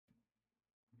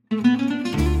Hi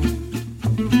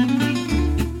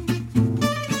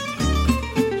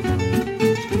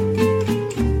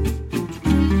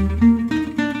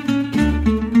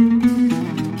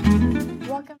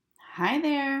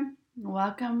there.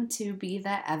 Welcome to Be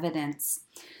the Evidence.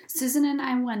 Susan and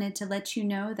I wanted to let you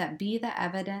know that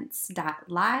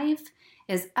BeTheEvidence.live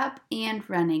is up and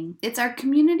running. It's our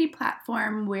community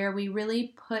platform where we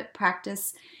really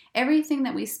practice everything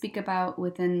that we speak about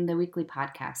within the weekly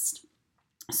podcast.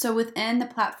 So within the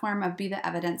platform of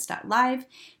BeTheEvidence.live,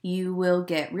 you will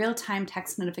get real-time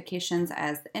text notifications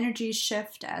as the energies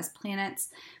shift, as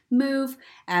planets move,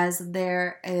 as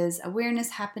there is awareness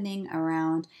happening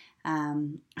around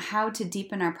how to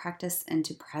deepen our practice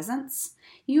into presence.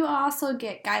 You also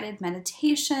get guided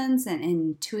meditations and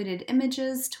intuitive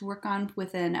images to work on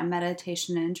within a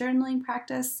meditation and journaling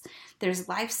practice. There's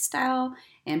lifestyle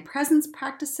and presence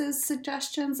practices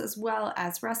suggestions, as well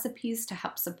as recipes to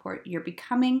help support your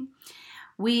becoming.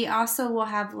 We also will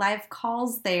have live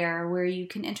calls there where you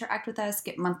can interact with us,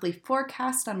 get monthly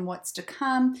forecast on what's to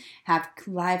come, have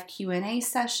live Q&A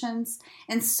sessions,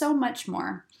 and so much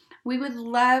more. We would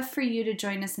love for you to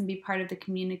join us and be part of the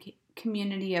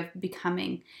community of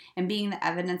becoming and being the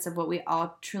evidence of what we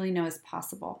all truly know is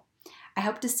possible. I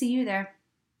hope to see you there.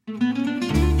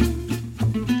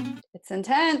 It's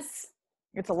intense.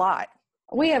 It's a lot.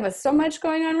 We have so much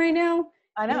going on right now.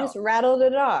 I know. We just rattled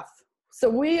it off. So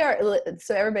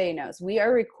everybody knows, we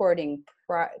are recording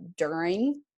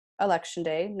during Election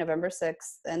Day, November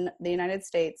 6th in the United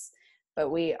States, but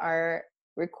we are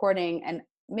recording and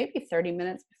maybe 30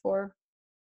 minutes before,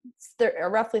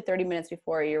 roughly 30 minutes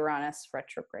before Uranus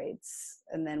retrogrades.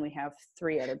 And then we have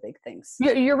 3 other big things.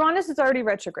 Uranus is already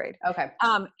retrograde. Okay.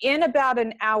 In about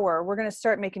an hour, we're going to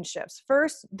start making shifts.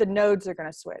 First, the nodes are going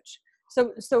to switch.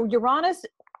 So Uranus,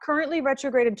 currently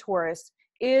retrograde in Taurus,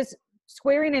 is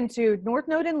squaring into North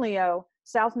Node in Leo,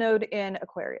 South Node in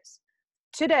Aquarius.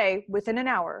 Today, within an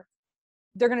hour,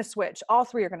 they're going to switch. All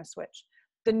 3 are going to switch.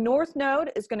 The North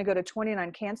Node is going to go to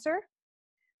 29 Cancer.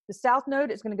 The South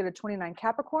Node is going to go to 29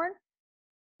 Capricorn.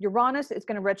 Uranus is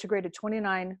going to retrograde to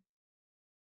 29.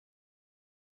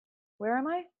 Where am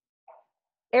I?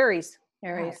 Aries.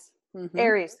 Mm-hmm.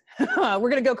 Aries. We're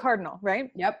going to go cardinal,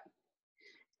 right? Yep.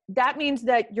 That means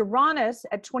that Uranus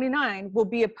at 29 will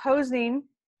be opposing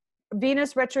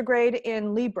Venus retrograde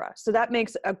in Libra. So that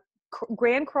makes a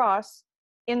grand cross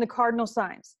in the cardinal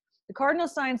signs. The cardinal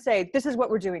signs say, this is what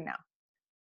we're doing now.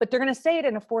 But they're going to say it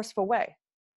in a forceful way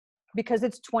because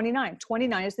it's 29.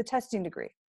 29 is the testing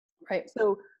degree. Right.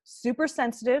 So super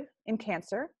sensitive in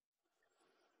Cancer.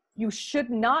 You should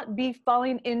not be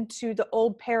falling into the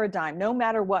old paradigm, no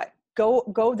matter what.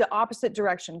 Go the opposite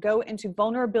direction. Go into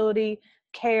vulnerability,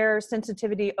 care,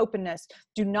 sensitivity, openness.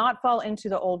 Do not fall into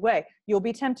the old way. You'll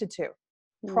be tempted to.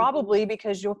 Probably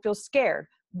because you'll feel scared,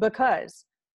 because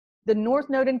the North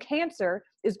Node in Cancer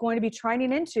is going to be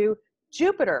trining into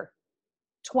Jupiter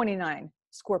 29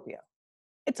 Scorpio.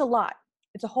 It's a lot.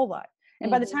 It's a whole lot.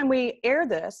 And by the time we air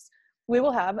this, we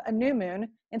will have a new moon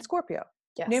in Scorpio.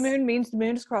 Yes. New moon means the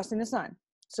moon is crossing the sun.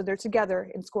 So they're together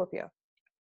in Scorpio.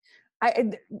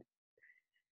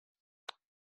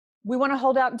 We want to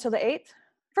hold out until the 8th.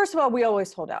 First of all, we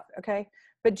always hold out, okay?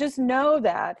 But just know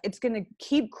that it's going to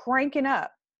keep cranking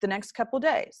up the next couple of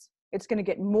days. It's going to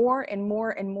get more and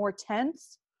more and more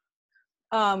tense.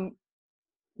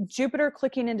 Jupiter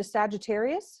clicking into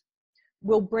Sagittarius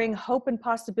will bring hope and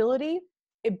possibility,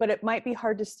 but it might be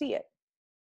hard to see it.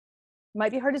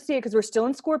 Might be hard to see it because we're still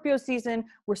in Scorpio season.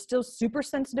 We're still super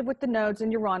sensitive with the nodes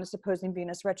and Uranus opposing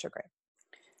Venus retrograde.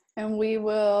 And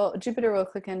Jupiter will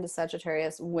click into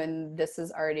Sagittarius when this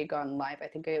has already gone live. I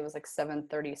think it was like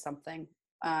 7:30 something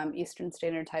Eastern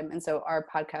Standard Time. And so our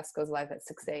podcast goes live at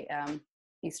 6 a.m.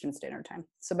 Eastern Standard Time.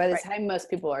 So by the time most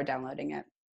people are downloading it,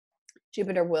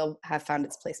 Jupiter will have found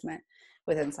its placement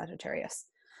within Sagittarius.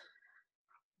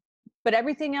 But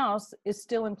everything else is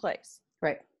still in place.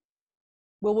 Right.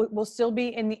 We'll still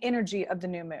be in the energy of the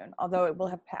new moon, although it will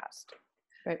have passed.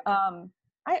 Right. I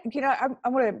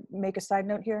want to make a side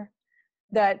note here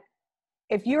that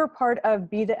if you're part of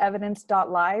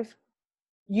BeTheEvidence.live,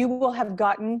 you will have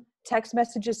gotten text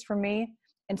messages from me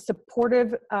and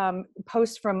supportive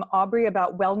posts from Aubrey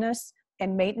about wellness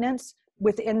and maintenance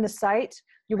within the site.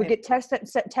 You will get text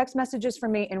messages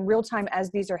from me in real time as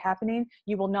these are happening.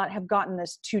 You will not have gotten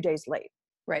this 2 days late.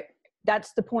 Right.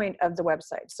 That's the point of the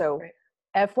website. So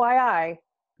FYI,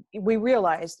 we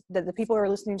realize that the people who are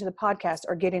listening to the podcast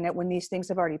are getting it when these things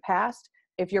have already passed.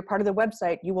 If you're part of the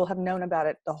website, you will have known about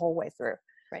it the whole way through.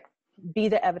 Right.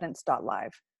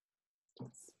 BeTheEvidence.live.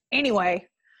 Anyway,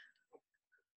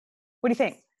 what do you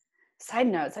think? Side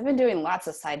notes. I've been doing lots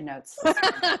of side notes.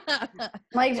 I'm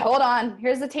like, hold on.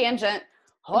 Here's the tangent.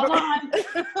 Hold on.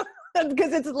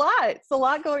 Because it's a lot. It's a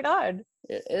lot going on.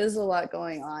 It is a lot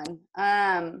going on.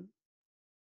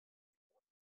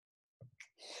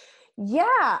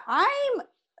 Yeah,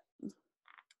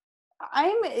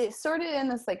 I'm sort of in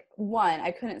this, like,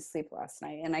 I couldn't sleep last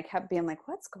night and I kept being like,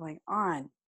 what's going on?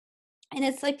 And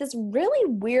it's like this really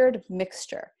weird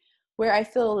mixture where I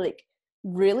feel like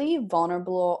really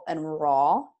vulnerable and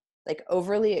raw, like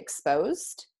overly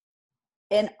exposed,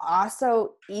 and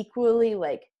also equally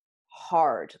like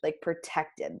hard, like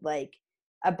protected, like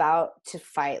about to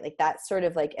fight, like that sort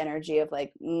of like energy of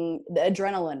like the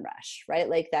adrenaline rush, right?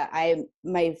 Like that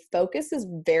my focus is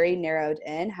very narrowed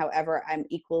in, however I'm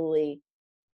equally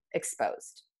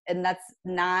exposed, and that's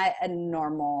not a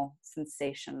normal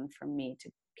sensation for me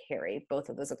to carry both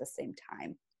of those at the same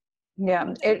time.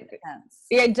 Yeah,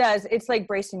 it does. It's like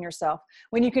bracing yourself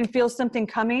when you can feel something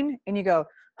coming and you go,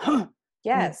 huh,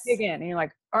 yes, dig in, and you're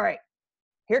like, all right,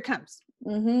 here it comes.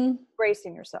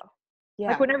 Bracing yourself.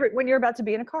 Yeah. Like when you're about to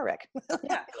be in a car wreck.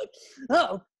 Yeah.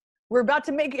 Oh, we're about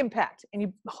to make impact,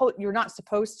 and you're not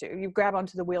supposed to. You grab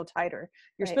onto the wheel tighter.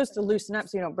 You're supposed to loosen up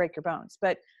so you don't break your bones,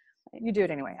 but you do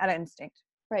it anyway, out of instinct.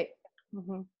 Right.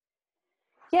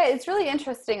 Yeah, it's really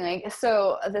interesting. Like,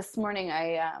 so this morning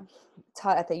I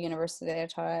taught at the university I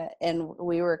taught at, and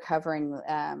we were covering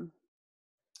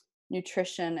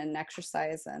nutrition and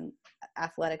exercise and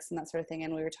athletics and that sort of thing.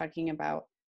 And we were talking about,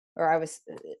 or I was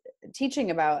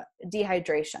teaching about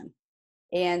dehydration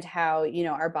and how,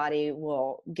 our body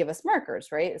will give us markers,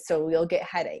 right? So we'll get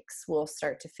headaches, we'll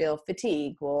start to feel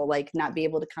fatigue, we'll like not be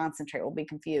able to concentrate, we'll be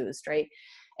confused, right?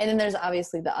 And then there's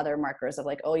obviously the other markers of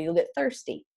like, oh, you'll get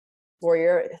thirsty, or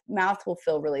your mouth will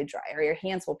feel really dry, or your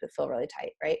hands will feel really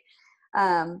tight, right?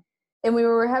 And we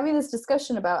were having this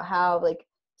discussion about how like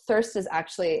thirst is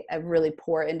actually a really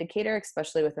poor indicator,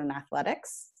 especially within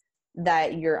athletics,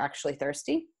 that you're actually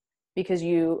thirsty. Because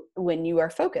when you are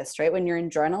focused, right, when your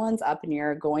adrenaline's up and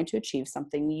you're going to achieve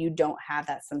something, you don't have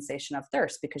that sensation of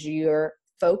thirst because you're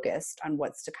focused on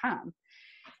what's to come.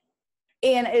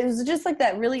 And it was just like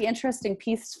that really interesting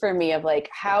piece for me of like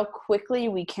how quickly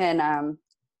we can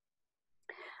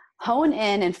hone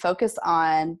in and focus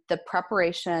on the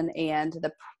preparation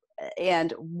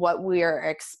and what we are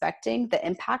expecting the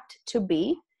impact to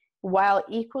be, while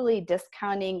equally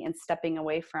discounting and stepping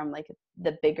away from like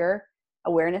the bigger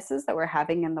awarenesses that we're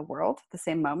having in the world at the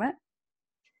same moment.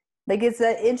 Like, it's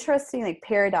an interesting like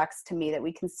paradox to me that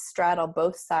we can straddle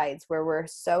both sides, where we're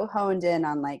so honed in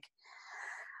on like,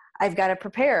 I've got to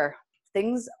prepare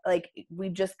things. Like, we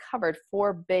just covered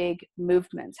 4 big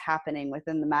movements happening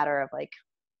within the matter of like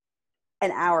an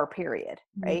hour period,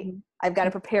 right? I've got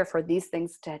to prepare for these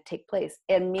things to take place.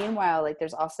 And meanwhile, like,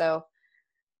 there's also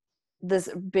this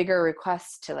bigger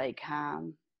request to like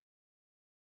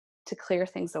to clear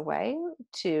things away,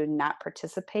 to not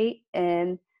participate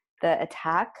in the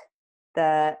attack,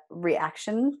 the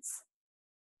reactions.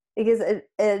 It is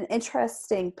an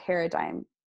interesting paradigm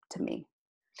to me.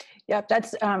 Yeah,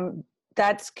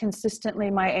 that's consistently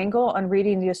my angle on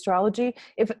reading the astrology.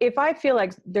 If I feel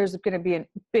like there's going to be a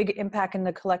big impact in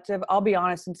the collective, I'll be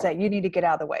honest and say, you need to get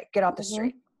out of the way, get off the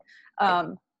street.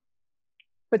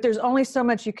 But there's only so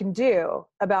much you can do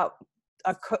about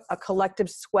a collective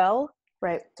swell.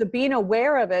 Right. So being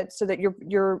aware of it so that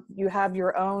you have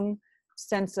your own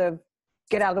sense of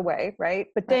get out of the way, right?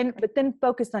 But then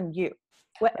focus on you.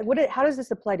 How does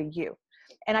this apply to you?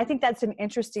 And I think that's an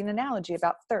interesting analogy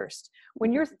about thirst.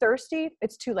 When you're thirsty,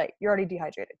 it's too late. You're already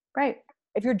dehydrated. Right.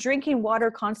 If you're drinking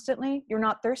water constantly, you're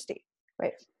not thirsty.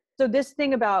 Right. So this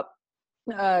thing about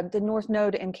the North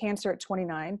Node in Cancer at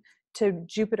 29 to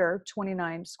Jupiter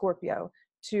 29 Scorpio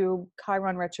to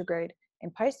Chiron retrograde in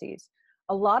Pisces,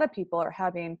 a lot of people are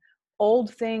having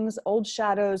old things, old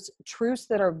shadows, truths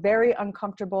that are very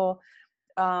uncomfortable,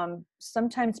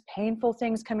 sometimes painful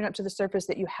things coming up to the surface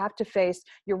that you have to face.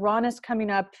 Uranus coming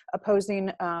up,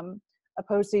 opposing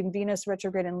Venus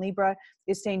retrograde in Libra,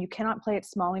 is saying you cannot play it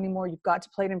small anymore. You've got to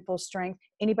play it in full strength.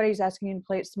 Anybody who's asking you to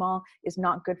play it small is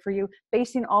not good for you.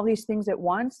 Facing all these things at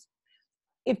once.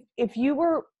 If you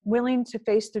were willing to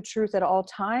face the truth at all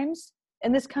times,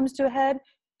 and this comes to a head,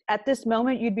 at this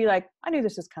moment, you'd be like, I knew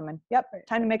this was coming. Yep,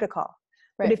 time to make a call.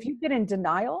 Right. But if you've been in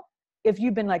denial, if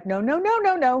you've been like, no, I'm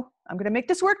going to make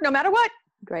this work no matter what.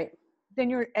 Great.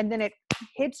 Then it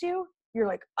hits you. You're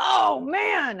like, oh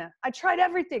man, I tried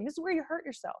everything. This is where you hurt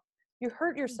yourself. You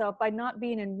hurt yourself by not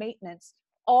being in maintenance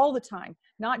all the time,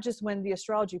 not just when the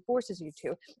astrology forces you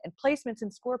to. And placements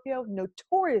in Scorpio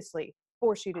notoriously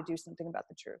force you to do something about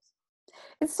the truth.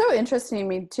 It's so interesting to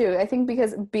me too. I think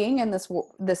because being in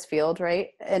this field, right,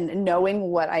 and knowing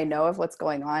what I know of what's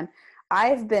going on,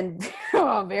 I've been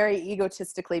very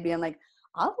egotistically being like,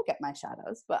 I'll look at my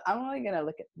shadows, but I'm only going to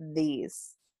look at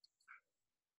these.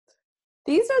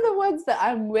 These are the ones that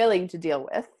I'm willing to deal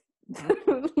with.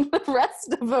 The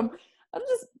rest of them, I'll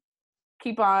just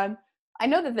keep on. I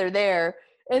know that they're there.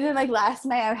 And then like last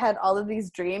night I had all of these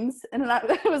dreams, and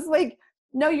I was like,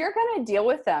 no, you're going to deal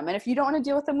with them. And if you don't want to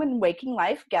deal with them in waking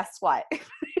life, guess what?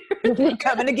 They're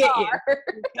coming to get you.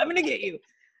 Coming to get you.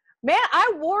 Man,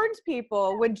 I warned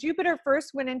people when Jupiter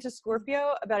first went into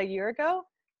Scorpio about a year ago.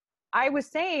 I was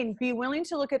saying, be willing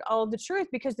to look at all of the truth,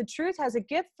 because the truth has a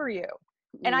gift for you.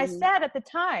 And I said at the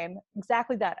time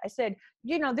exactly that. I said,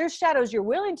 you know, there's shadows you're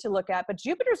willing to look at, but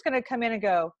Jupiter's going to come in and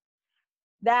go,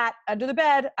 that under the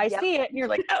bed, I see it. And you're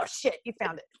like, oh shit, you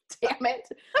found it. Damn it.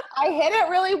 I hit it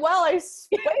really well, I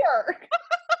swear.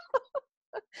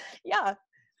 Yeah.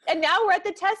 And now we're at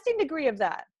the testing degree of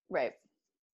that. Right.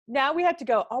 Now we have to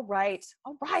go, all right.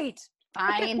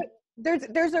 Fine.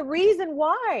 There's a reason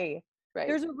why. Right.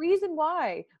 There's a reason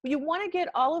why. You want to get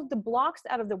all of the blocks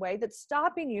out of the way that's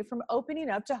stopping you from opening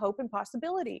up to hope and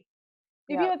possibility.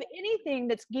 If you have anything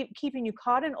that's keeping you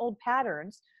caught in old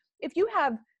patterns, if you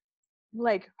have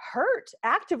like hurt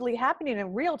actively happening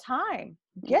in real time,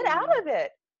 get out of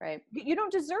it. Right. You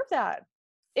don't deserve that.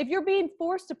 If you're being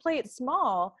forced to play it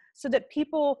small so that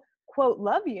people, quote,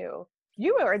 love you,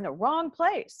 you are in the wrong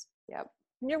place. Yep.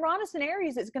 Uranus in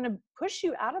Aries is going to push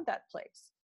you out of that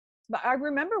place. But I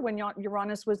remember when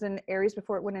Uranus was in Aries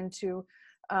before it went into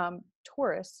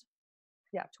Taurus.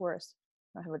 Yeah, Taurus.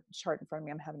 I have a chart in front of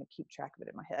me. I'm having to keep track of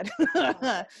it in my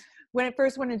head. When it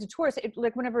first went into Taurus,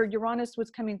 like whenever Uranus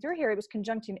was coming through here, it was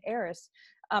conjuncting Eris.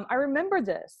 I remember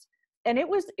this. And it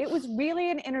was really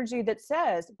an energy that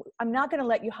says, I'm not going to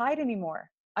let you hide anymore.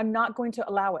 I'm not going to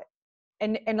allow it.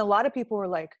 And a lot of people were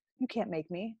like, you can't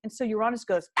make me. And so Uranus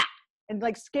goes, ah, and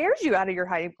like scares you out of your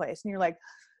hiding place. And you're like,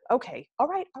 okay, all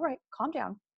right, calm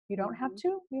down. You don't have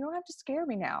to scare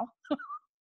me now.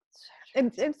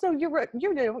 and so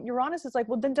Uranus is like,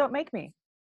 well, then don't make me.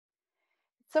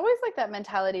 It's always like that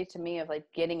mentality to me of like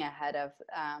getting ahead of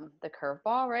the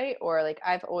curveball, right? Or like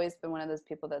I've always been one of those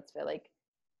people that's feel like,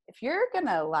 if you're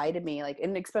gonna lie to me, like,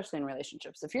 and especially in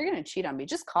relationships, if you're gonna cheat on me,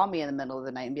 just call me in the middle of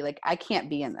the night and be like, I can't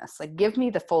be in this. Like, give me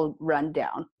the full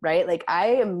rundown, right? Like, I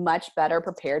am much better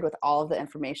prepared with all of the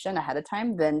information ahead of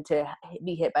time than to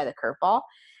be hit by the curveball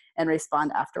and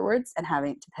respond afterwards and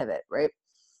having to pivot, right?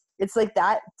 It's like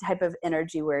that type of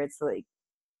energy where it's like,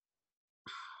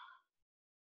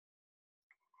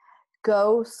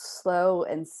 go slow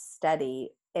and steady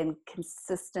and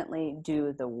consistently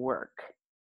do the work.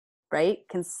 Right?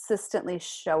 Consistently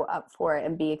show up for it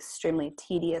and be extremely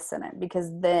tedious in it,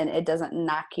 because then it doesn't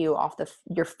knock you off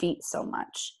your feet so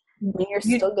much. I mean, you're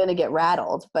still going to get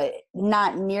rattled, but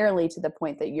not nearly to the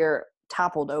point that you're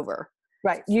toppled over.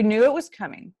 Right. You knew it was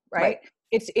coming, right?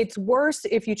 It's worse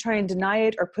if you try and deny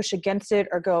it or push against it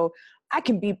or go, I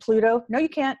can be Pluto. No, you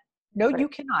can't. No, you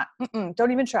cannot.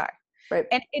 Don't even try. Right.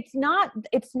 And it's not,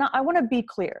 I want to be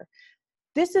clear.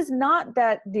 This is not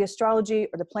that the astrology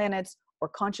or the planets or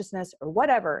consciousness or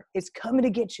whatever is coming to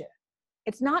get you.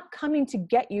 It's not coming to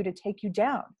get you to take you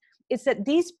down. It's that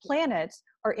these planets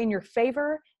are in your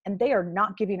favor and they are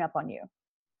not giving up on you.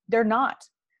 They're not.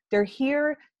 They're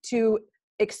here to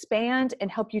expand and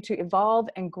help you to evolve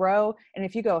and grow. And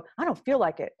if you go, I don't feel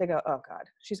like it, they go, oh God,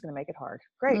 she's going to make it hard.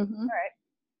 Great. All right.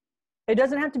 It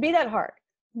doesn't have to be that hard.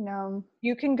 No.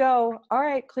 You can go, all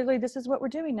right, clearly this is what we're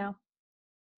doing now.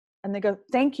 And they go,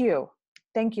 thank you.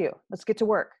 Thank you. Let's get to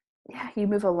work. Yeah, you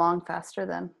move along faster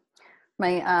then.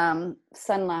 My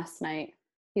son last night,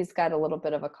 he's got a little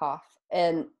bit of a cough.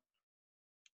 And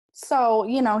so,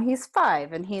 he's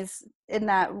 5 and he's in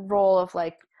that role of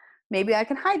like, maybe I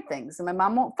can hide things and my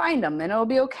mom won't find them and it'll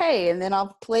be okay. And then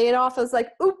I'll play it off as like,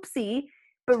 oopsie.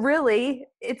 But really,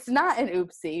 it's not an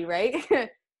oopsie, right?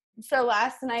 So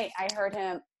last night I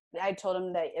told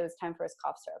him that it was time for his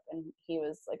cough syrup. And he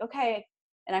was like, okay.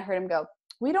 And I heard him go,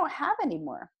 we don't have any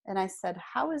more. And I said,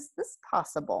 how is this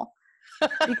possible?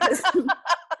 Because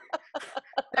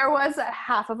there was a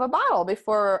half of a bottle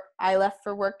before I left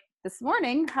for work this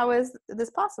morning. How is this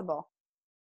possible?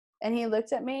 And he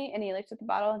looked at me and he looked at the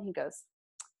bottle and he goes,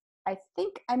 I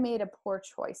think I made a poor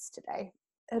choice today.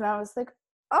 And I was like,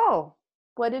 oh,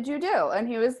 what did you do? And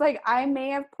he was like, I may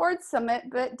have poured some of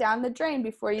it down the drain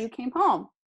before you came home.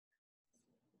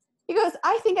 He goes,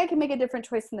 I think I can make a different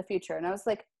choice in the future. And I was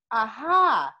like,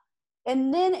 aha.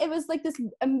 And then it was like this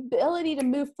ability to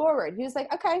move forward. He was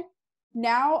like, okay,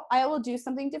 now I will do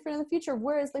something different in the future.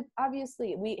 Whereas like,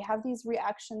 obviously we have these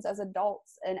reactions as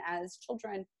adults and as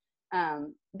children,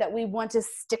 that we want to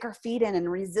stick our feet in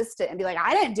and resist it and be like,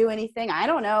 I didn't do anything. I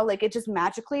don't know. Like it just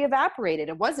magically evaporated.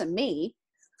 It wasn't me.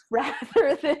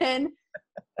 Rather than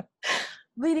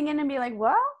leading in and be like,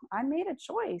 well, I made a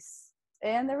choice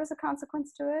and there was a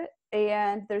consequence to it.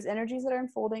 And there's energies that are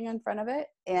unfolding in front of it.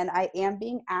 And I am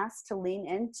being asked to lean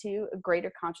into a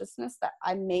greater consciousness that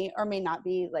I may or may not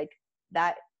be like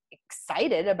that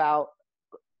excited about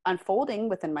unfolding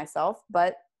within myself,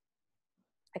 but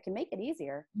I can make it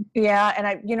easier. Yeah.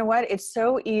 And you know what? It's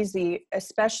so easy,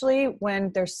 especially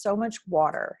when there's so much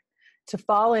water to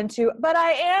fall into, but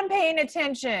I am paying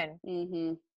attention.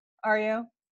 Mm-hmm. Are you?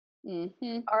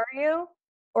 Mm-hmm. Are you?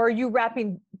 Or are you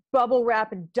wrapping bubble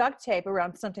wrap and duct tape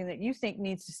around something that you think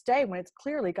needs to stay when it's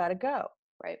clearly got to go?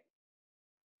 Right.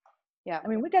 Yeah. I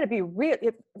mean, we got to be real.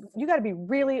 You got to be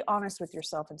really honest with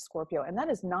yourself in Scorpio. And that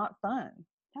is not fun.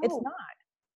 No. It's not.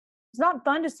 It's not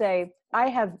fun to say, I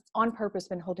have on purpose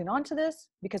been holding on to this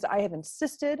because I have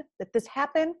insisted that this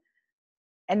happen.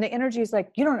 And the energy is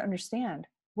like, you don't understand.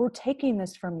 We're taking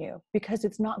this from you because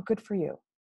it's not good for you.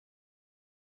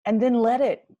 And then let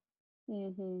it.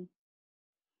 Mm-hmm.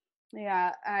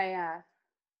 Yeah.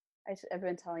 I've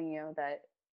been telling you that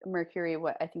Mercury,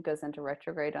 what I think goes into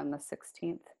retrograde on the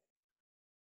 16th.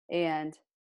 And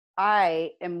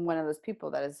I am one of those people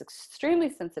that is extremely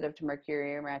sensitive to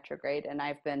Mercury in retrograde. And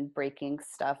I've been breaking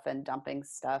stuff and dumping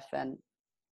stuff and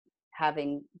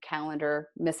having calendar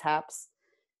mishaps.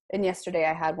 And yesterday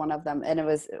I had one of them, and it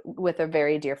was with a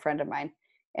very dear friend of mine.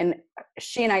 And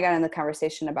she and I got in the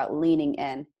conversation about leaning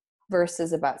in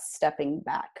versus about stepping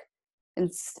back.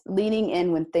 And leaning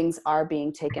in when things are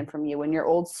being taken from you, when your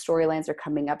old storylines are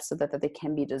coming up so that they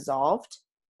can be dissolved,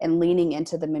 and leaning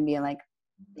into them and being like,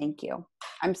 thank you.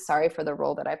 I'm sorry for the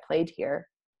role that I played here.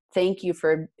 Thank you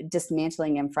for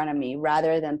dismantling in front of me,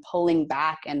 rather than pulling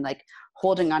back and like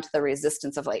holding on to the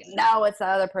resistance of like, no, it's the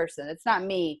other person. It's not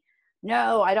me.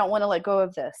 No, I don't want to let go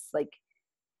of this. Like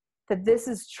that this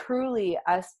is truly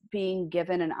us being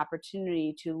given an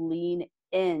opportunity to lean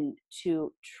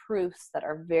into truths that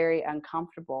are very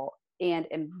uncomfortable and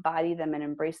embody them and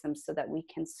embrace them so that we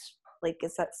can, like,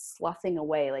 it's that sloughing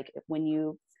away. Like when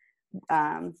you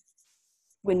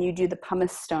do the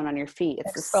pumice stone on your feet,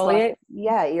 it's exfoliate.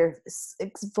 Yeah, you're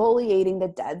exfoliating the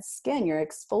dead skin. You're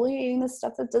exfoliating the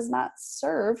stuff that does not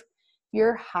serve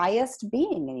your highest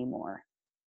being anymore.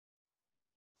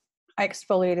 I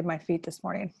exfoliated my feet this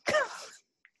morning.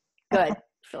 Good.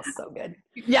 Feels so good.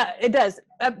 Yeah, it does.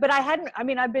 But I haven't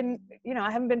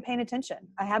been paying attention.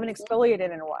 I haven't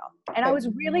exfoliated in a while. And I was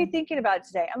really thinking about it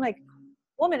today. I'm like,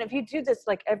 woman, if you do this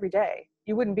like every day,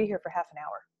 you wouldn't be here for half an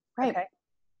hour. Right.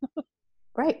 Okay.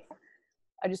 Right.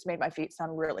 I just made my feet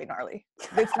sound really gnarly.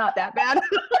 It's not that bad.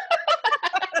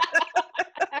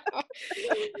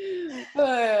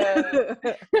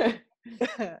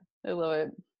 I love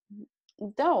it.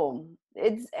 No,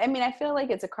 I feel like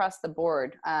it's across the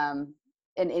board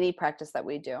in any practice that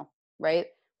we do, right?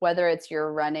 Whether it's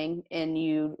you're running and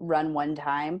you run one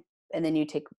time and then you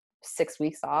take 6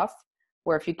 weeks off,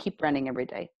 or if you keep running every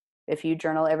day, if you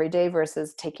journal every day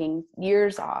versus taking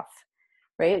years off,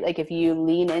 right? Like if you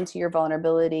lean into your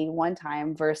vulnerability one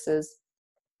time versus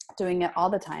doing it all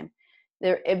the time,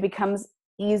 it becomes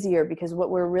easier, because what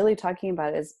we're really talking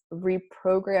about is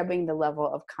reprogramming the level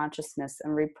of consciousness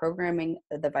and reprogramming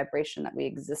the vibration that we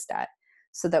exist at,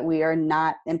 so that we are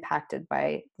not impacted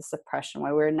by the suppression,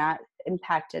 why we're not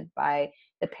impacted by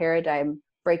the paradigm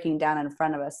breaking down in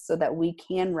front of us, so that we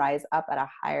can rise up at a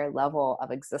higher level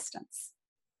of existence.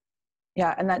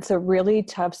 Yeah. And that's a really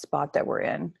tough spot that we're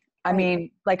in. I mean,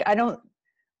 like,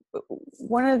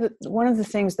 one of the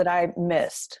things that I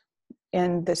missed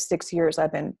in the 6 years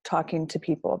I've been talking to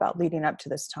people about leading up to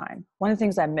this time, one of the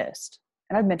things I missed,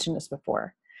 and I've mentioned this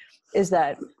before, is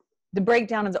that the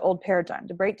breakdown of the old paradigm,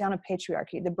 the breakdown of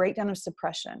patriarchy, the breakdown of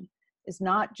suppression is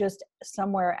not just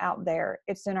somewhere out there.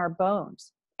 It's in our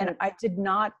bones. And I did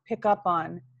not pick up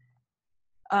on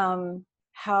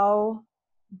how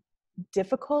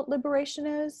difficult liberation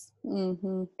is.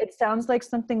 Mm-hmm. It sounds like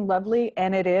something lovely,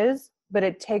 and it is, but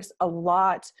it takes a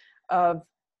lot of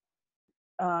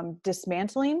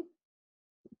dismantling,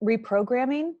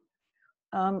 reprogramming,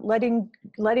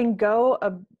 letting go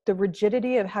of the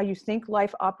rigidity of how you think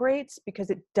life operates, because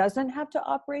it doesn't have to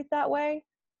operate that way.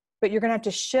 But you're going to have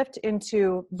to shift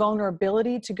into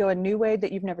vulnerability to go a new way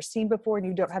that you've never seen before and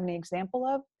you don't have any example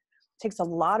of. It takes a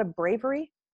lot of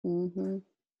bravery. Mm-hmm.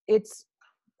 It's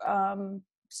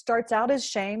starts out as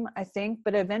shame, I think,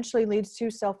 but eventually leads to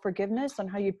self-forgiveness on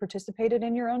how you participated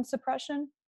in your own suppression.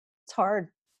 It's hard.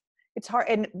 It's hard.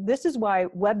 And this is why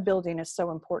web building is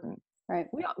so important. Right.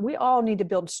 We all need to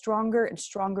build stronger and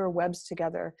stronger webs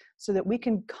together so that we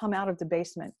can come out of the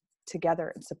basement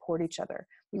together and support each other,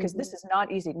 because this is not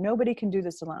easy. Nobody can do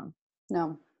this alone.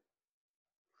 No.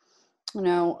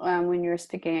 No, when you were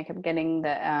speaking, I kept getting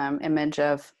the image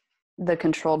of the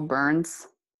controlled burns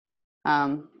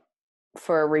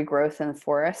for regrowth in the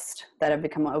forest that have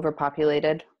become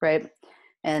overpopulated, right?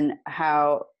 And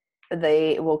how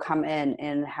they will come in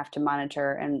and have to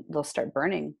monitor, and they'll start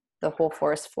burning the whole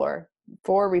forest floor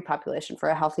for repopulation, for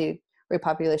a healthy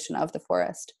repopulation of the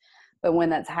forest. But when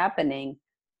that's happening,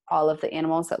 all of the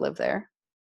animals that live there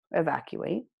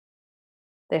evacuate.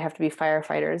 They have to be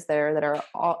firefighters there that are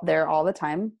there all the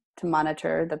time to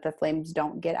monitor that the flames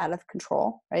don't get out of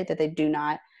control, right? That they do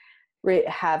not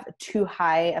have too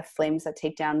high of flames that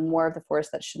take down more of the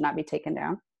forest that should not be taken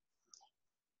down.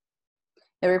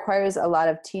 It requires a lot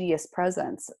of tedious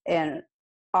presence, and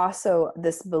also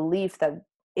this belief that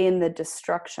in the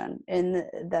destruction, in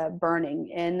the burning,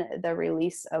 in the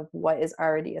release of what is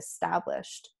already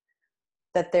established,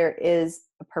 that there is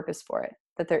a purpose for it,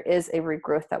 that there is a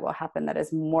regrowth that will happen that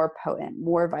is more potent,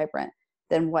 more vibrant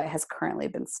than what has currently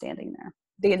been standing there.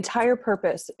 The entire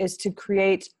purpose is to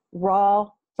create raw,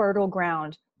 fertile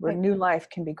ground where new life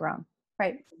can be grown.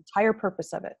 Right. The entire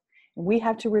purpose of it. We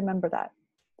have to remember that.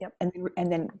 Yep.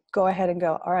 And then go ahead and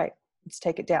go, all right, let's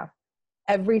take it down.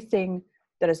 Everything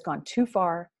that has gone too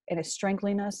far and is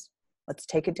strangling us, let's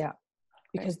take it down,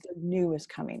 because the new is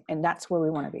coming, and that's where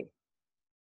we want to be.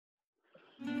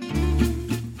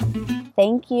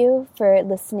 Thank you for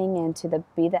listening in to the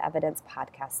Be the Evidence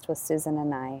podcast with Susan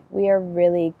and I. We are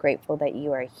really grateful that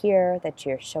you are here, that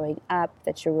you're showing up,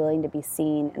 that you're willing to be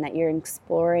seen, and that you're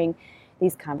exploring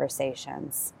these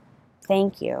conversations.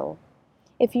 Thank you.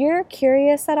 If you're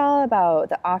curious at all about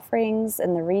the offerings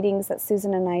and the readings that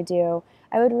Susan and I do,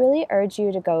 I would really urge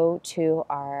you to go to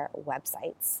our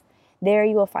websites. There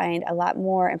you will find a lot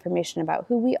more information about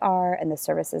who we are and the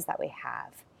services that we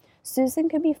have. Susan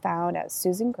can be found at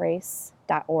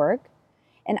susangrace.org,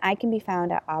 and I can be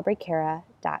found at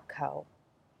aubreycara.co.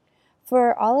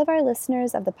 For all of our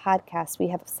listeners of the podcast, we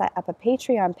have set up a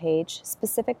Patreon page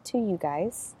specific to you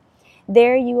guys.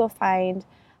 There you will find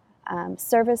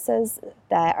services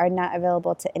that are not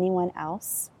available to anyone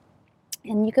else.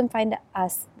 And you can find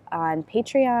us on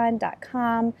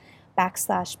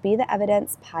patreon.com/Be the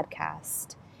Evidence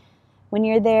podcast. When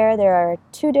you're there, there are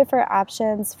 2 different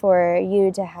options for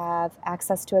you to have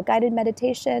access to a guided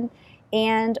meditation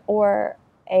and or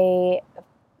a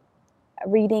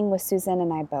reading with Susan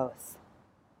and I both.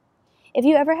 If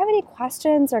you ever have any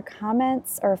questions or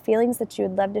comments or feelings that you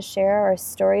would love to share, or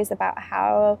stories about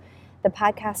how the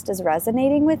podcast is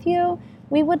resonating with you,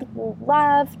 we would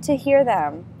love to hear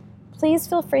them. Please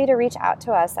feel free to reach out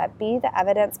to us at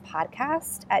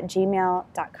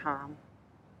betheevidencepodcast@gmail.com.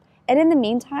 And in the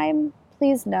meantime,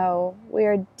 please know we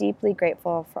are deeply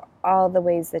grateful for all the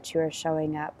ways that you are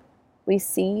showing up. We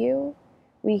see you,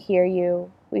 we hear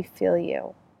you, we feel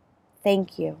you.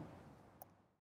 Thank you.